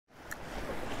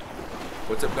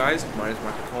What's up guys, my name is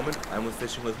Michael Coleman, I'm with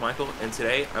Fishing with Michael, and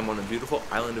today I'm on the beautiful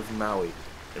island of Maui.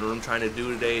 And what I'm trying to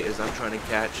do today is I'm trying to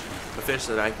catch a fish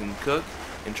that I can cook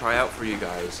and try out for you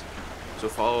guys. So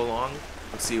follow along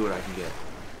and see what I can get.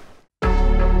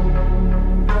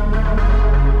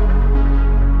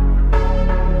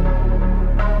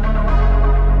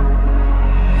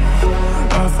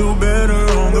 I feel better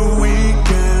on the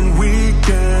weekend,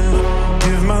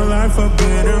 give my life a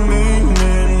better meaning,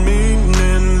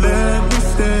 let me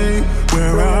stay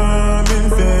where I'm in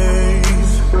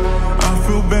phase. I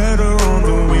feel better on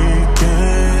the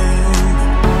weekend,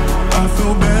 I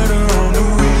feel better on the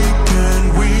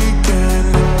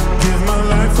weekend, give my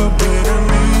life a better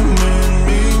meaning,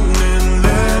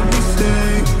 let me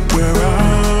stay where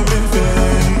I'm in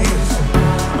phase.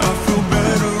 I feel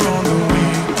better on the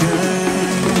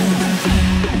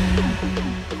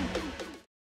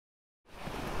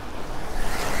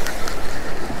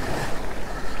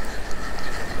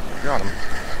Got him.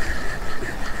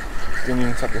 Didn't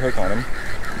even set the hook on him.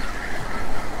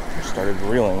 Just started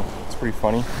reeling. It's pretty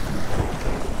funny.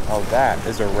 Oh, that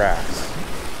is a wrasse.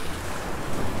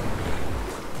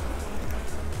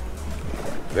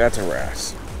 That's a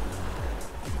wrasse.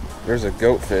 There's a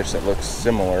goatfish that looks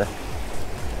similar.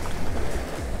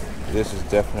 This is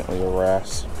definitely a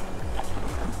wrasse.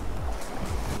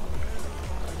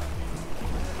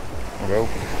 Go.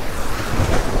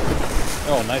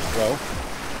 Oh, nice throw.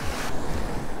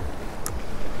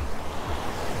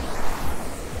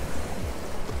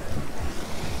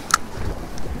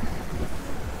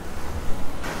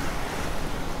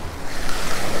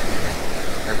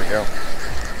 There we go.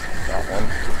 Got one.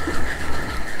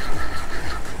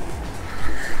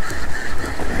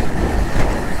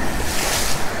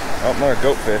 Oh, another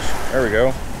goatfish. There we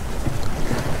go.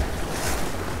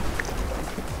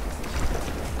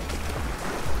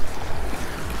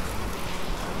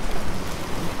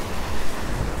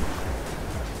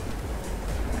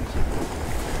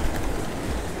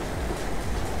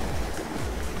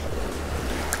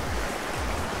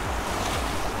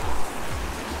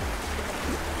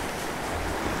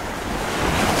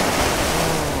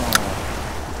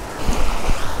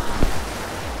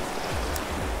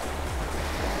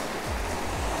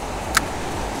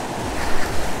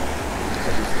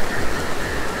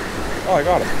 Oh, I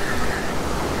got him.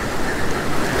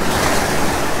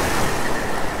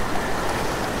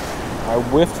 I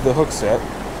whiffed the hook set.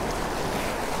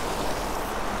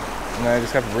 And I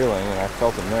just kept reeling and I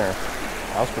felt him there.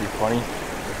 That was pretty funny.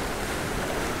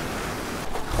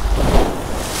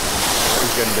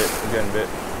 He's getting bit. He's getting bit.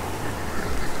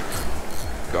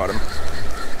 Got him.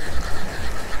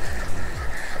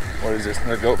 What is this?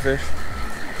 Another goatfish?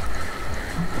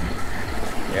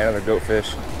 Yeah, another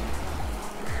goatfish.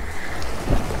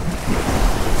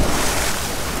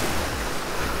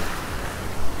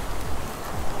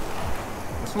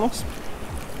 This one looks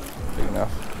big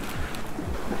enough.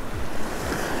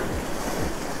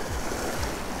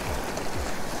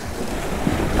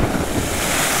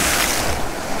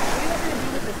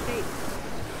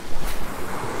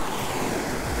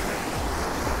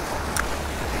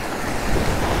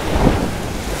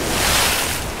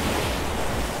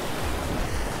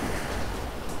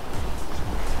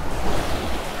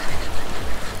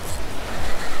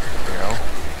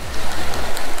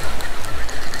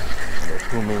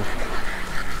 Me.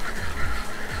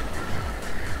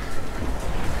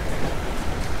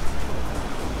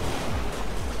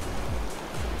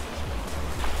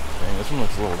 Dang, this one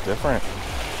looks a little different.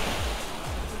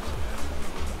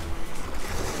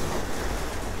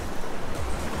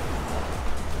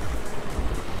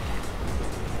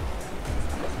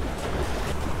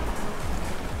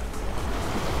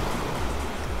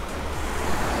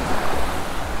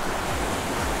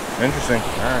 Interesting. All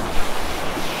right.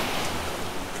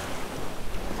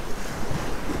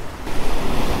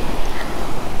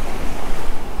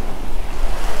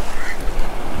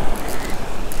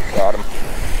 Got him.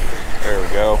 There we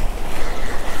go.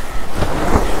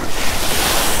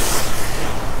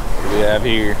 What do we have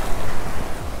here?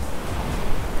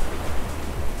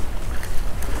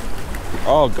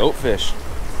 Oh, goatfish.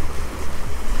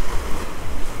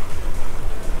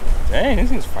 Dang, these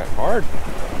things fight hard.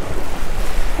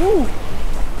 Woo.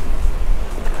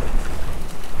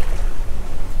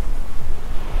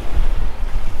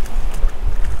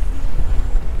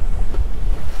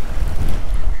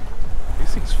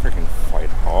 These things freaking fight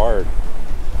hard.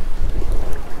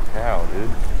 Cow, dude.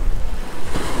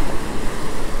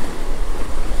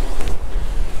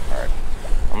 Alright.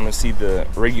 I'm gonna see the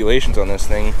regulations on this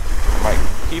thing. I might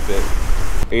keep it.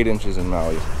 8 inches in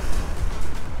Maui.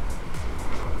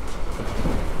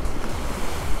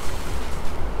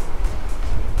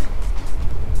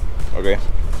 Okay.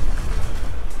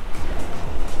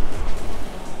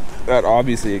 That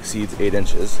obviously exceeds 8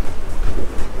 inches.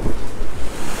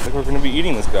 Looks like we're going to be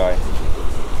eating this guy.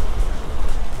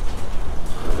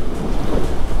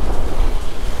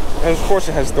 And of course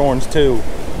it has thorns too.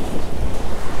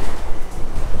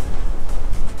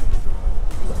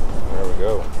 There we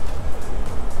go.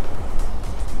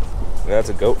 That's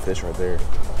a goatfish right there.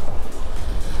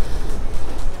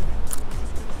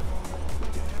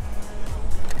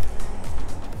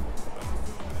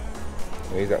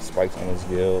 He's got spikes on his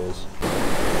gills.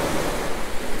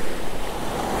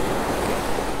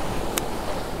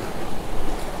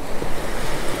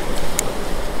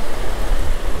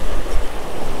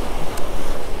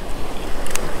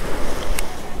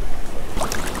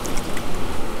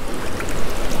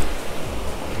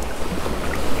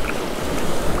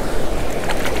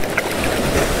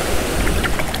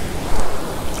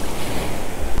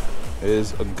 It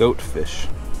is a goatfish.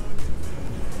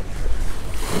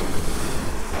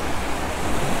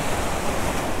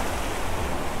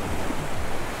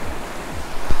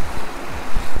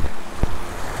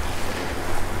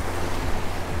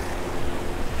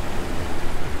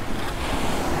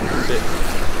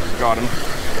 Got him.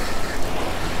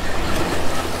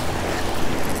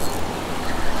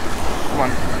 Come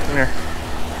on, come here.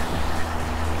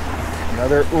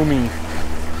 Another umi.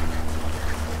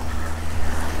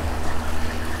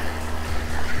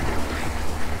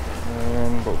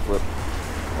 And boat flip.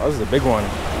 Oh, that was the big one.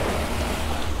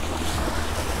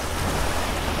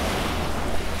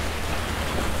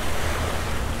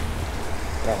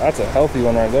 Now that's a healthy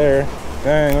one right there.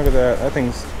 Dang, look at that. That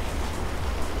thing's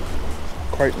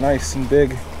quite nice and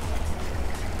big.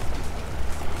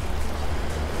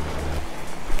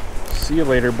 See you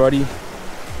later, buddy.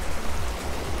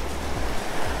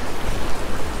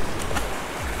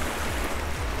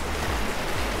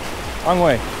 Wrong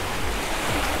way.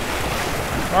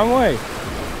 Wrong way.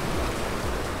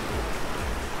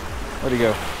 Where'd he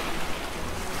go?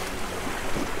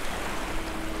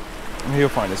 He'll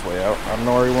find his way out. I don't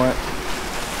know where he went.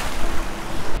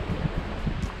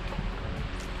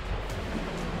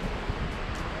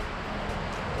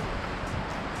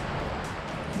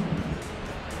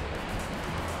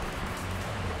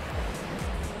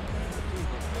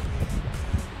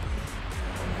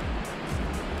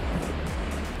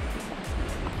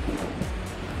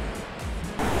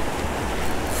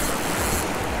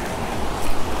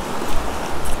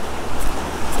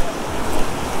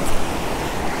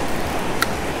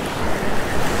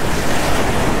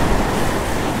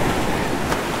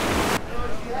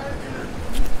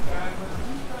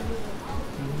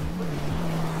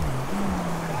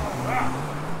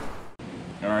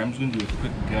 Alright, I'm just going to do a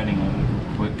quick gutting on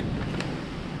it real quick.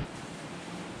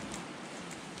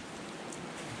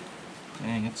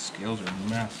 Dang, its scales are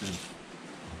massive.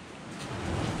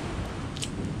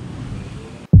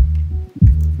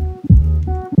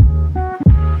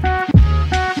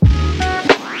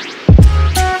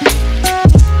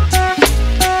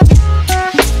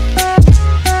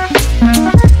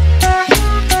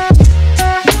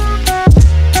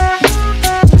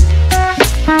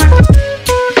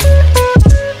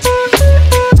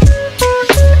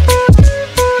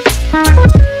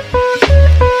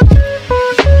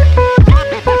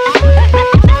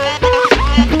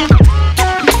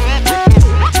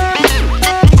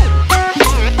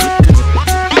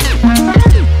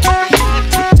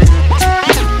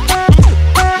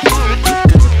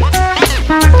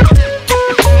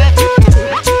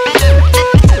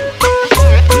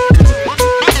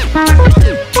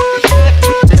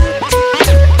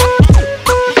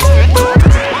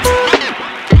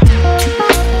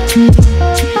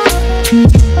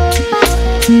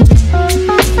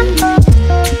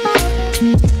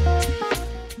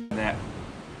 That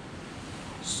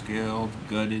scaled,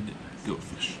 gutted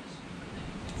goatfish.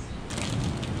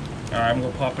 Alright, I'm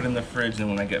gonna pop it in the fridge, and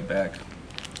when I get back,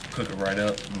 cook it right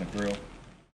up on the grill.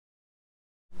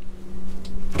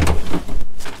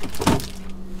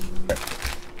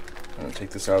 I'm gonna take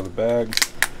this out of the bag.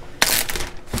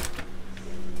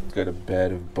 Got a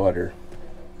bed of butter.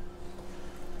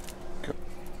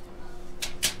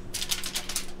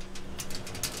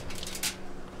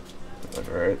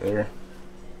 Right there.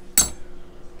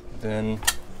 Then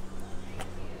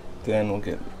we'll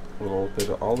get a little bit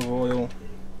of olive oil.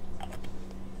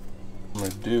 What I'm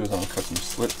gonna do is I'm gonna cut some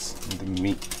slits into the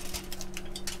meat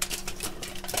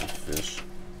of the fish.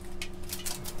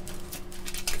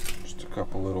 Just a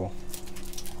couple little.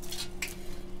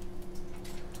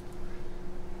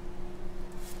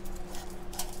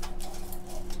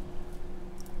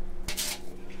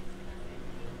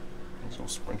 So we'll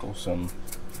sprinkle some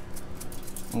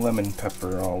lemon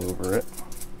pepper all over it.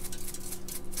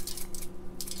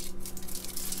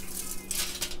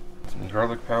 Some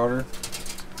garlic powder.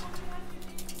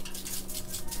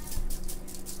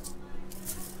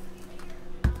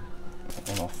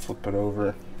 And I'll flip it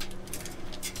over.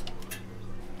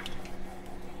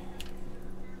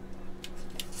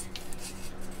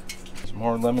 Some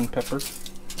more lemon pepper.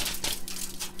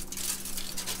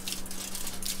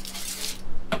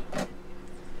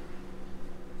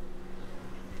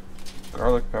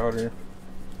 Garlic powder.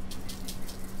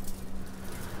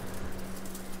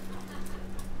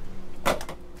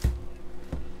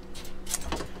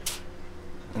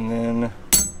 And then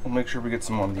we'll make sure we get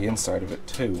some on the inside of it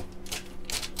too.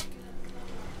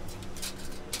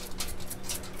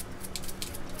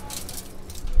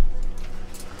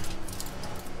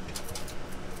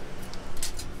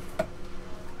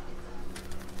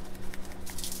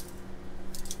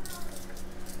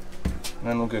 And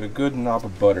then we'll get a good knob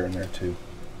of butter in there too.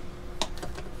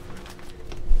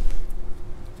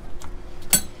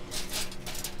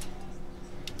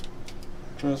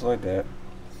 Just like that.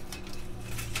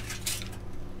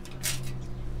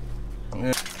 And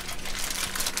then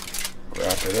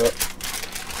wrap it up.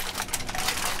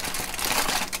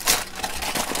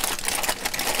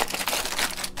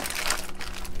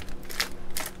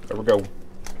 There we go.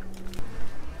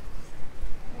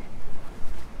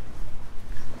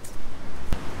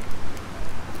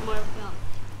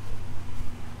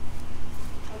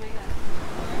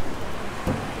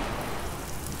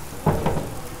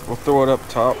 We'll throw it up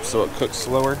top so it cooks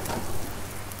slower.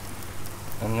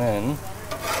 And then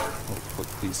we'll put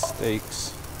these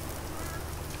steaks.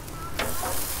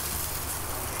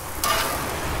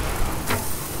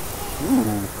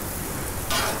 Ooh.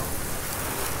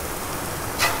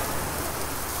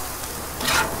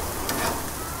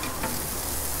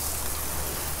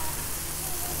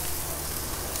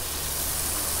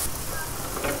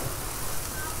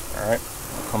 Alright,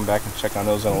 I'll come back and check on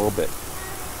those in a little bit.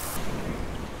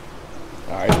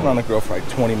 Alright, it's been on the grill for like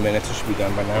 20 minutes. It should be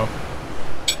done by now.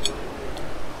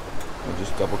 We'll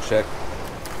just double check.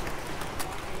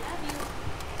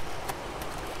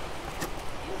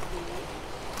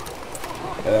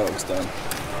 Yeah, that looks done.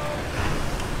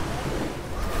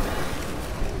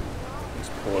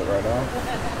 Just pull it right off.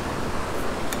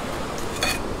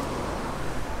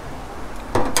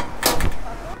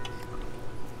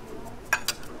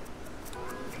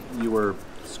 You were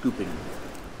scooping.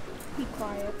 Be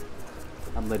quiet.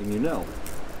 I'm letting you know.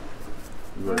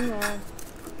 You were.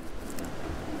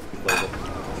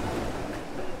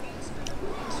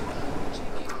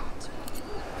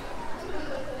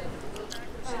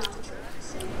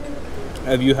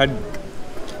 Have you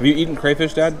eaten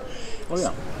crayfish, Dad? Oh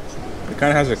yeah. It kind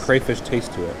of has a crayfish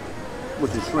taste to it.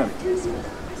 Which is shrimp.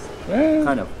 Eh,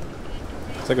 Kind of.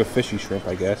 It's like a fishy shrimp,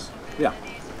 I guess. Yeah.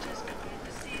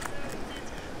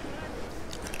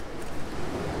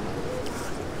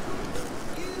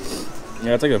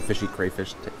 Yeah, it's like a fishy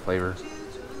crayfish flavor.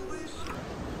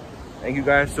 Thank you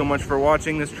guys so much for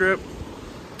watching this trip.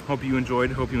 Hope you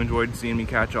enjoyed. Hope you enjoyed seeing me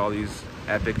catch all these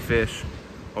epic fish.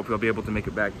 Hope you'll be able to make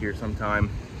it back here sometime.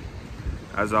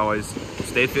 As always,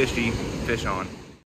 stay fishy, fish on.